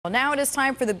Well, now it is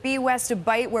time for the BWest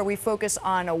Byte, where we focus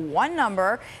on one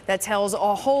number that tells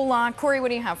a whole lot. Cory, what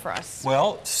do you have for us?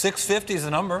 Well, 650 is the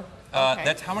number. Okay.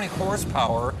 That's how many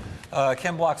horsepower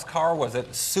Ken Block's car was.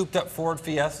 It souped up Ford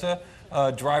Fiesta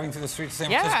driving through the streets of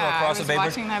San Francisco across the Bay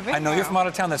Bridge. That I know you're from out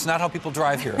of town. That's not how people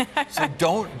drive here. So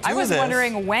don't do this. I was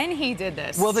wondering when he did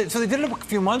this. Well, so they did it a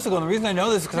few months ago. And the reason I know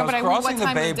this is because I was crossing the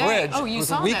Bay Bridge. Oh, you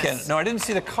saw the weekend. this? No, I didn't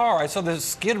see the car. I saw the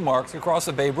skid marks across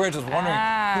the Bay Bridge. I was wondering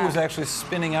who was actually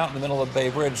spinning out in the middle of the Bay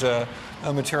Bridge.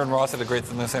 Matera and Ross had a great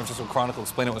thing in the San Francisco Chronicle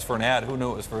explained it was for an ad. Who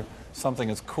knew it was for something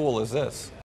as cool as this?